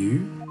mean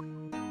you?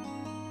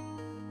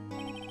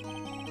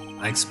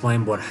 I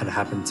explained what had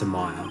happened to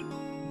Maya.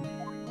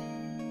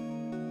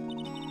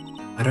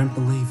 I don't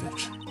believe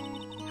it.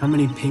 How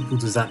many people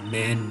does that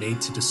man need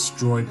to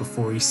destroy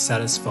before he's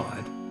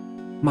satisfied?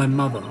 My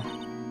mother,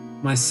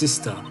 my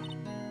sister,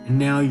 and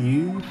now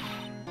you?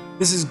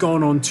 This has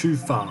gone on too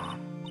far.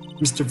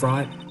 Mr.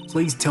 Wright,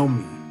 please tell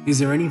me, is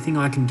there anything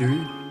I can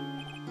do?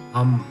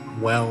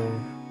 Well...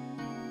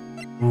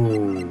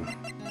 Ooh.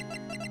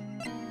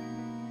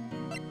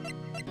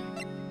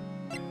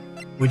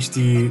 Which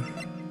do you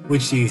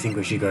think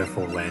we should go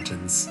for,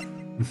 Lanterns?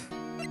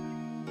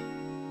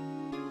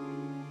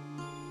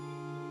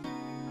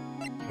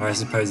 Or I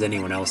suppose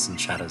anyone else in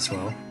chat as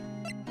well.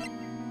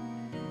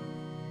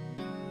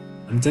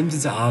 I'm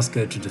tempted to ask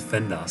her to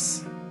defend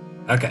us.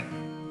 Okay,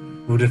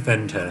 we'll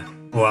defend her.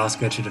 We'll ask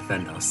her to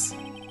defend us.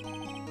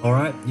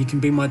 Alright, you can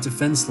be my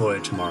defense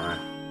lawyer tomorrow.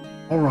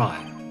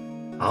 Alright.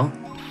 Huh?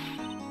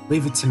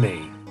 Leave it to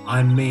me.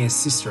 I'm Mia's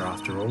sister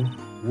after all.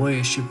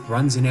 Warriorship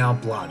runs in our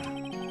blood.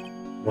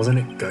 Wasn't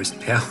it ghost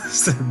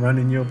powers that run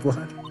in your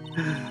blood?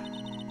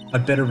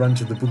 I'd better run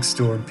to the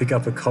bookstore and pick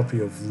up a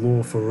copy of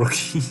Law for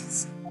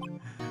Rookies.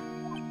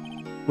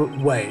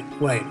 Wait.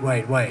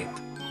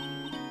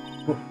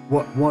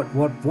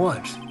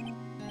 What?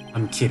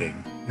 I'm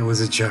kidding. It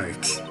was a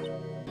joke.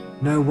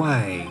 No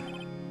way.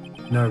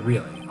 No,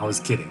 really, I was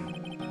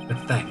kidding. But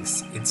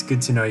thanks, it's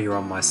good to know you're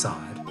on my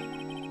side.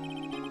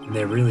 And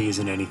there really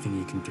isn't anything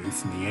you can do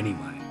for me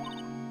anyway.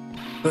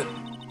 But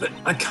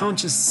I can't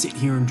just sit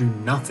here and do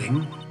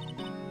nothing.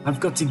 I've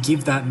got to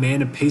give that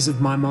man a piece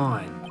of my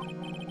mind.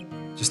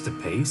 Just a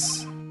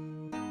piece?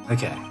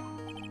 Okay.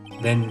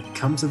 Then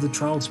come to the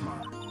trial tomorrow.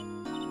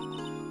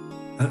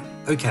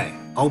 Okay,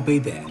 I'll be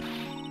there.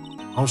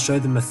 I'll show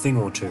them a thing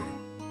or two.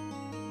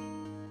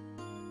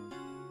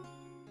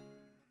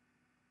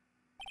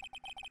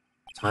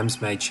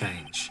 Times may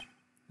change,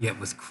 yet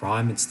with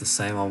crime it's the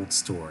same old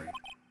story.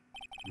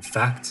 In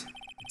fact,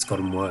 it's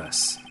gotten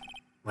worse.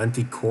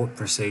 Lengthy court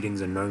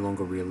proceedings are no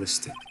longer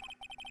realistic.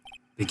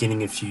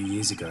 Beginning a few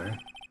years ago,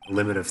 a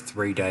limit of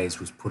 3 days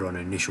was put on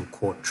initial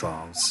court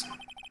trials.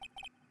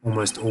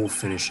 Almost all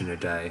finish in a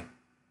day,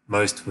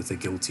 most with a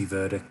guilty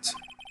verdict.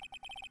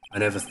 I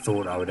never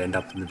thought I would end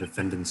up in the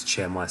defendant's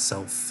chair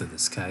myself for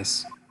this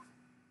case,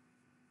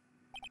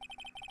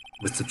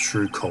 with the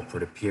true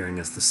culprit appearing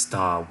as the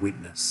star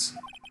witness.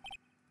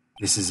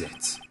 This is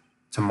it.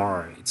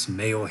 Tomorrow, it's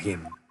me or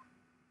him.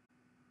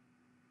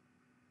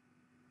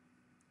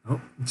 Oh,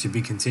 to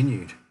be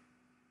continued.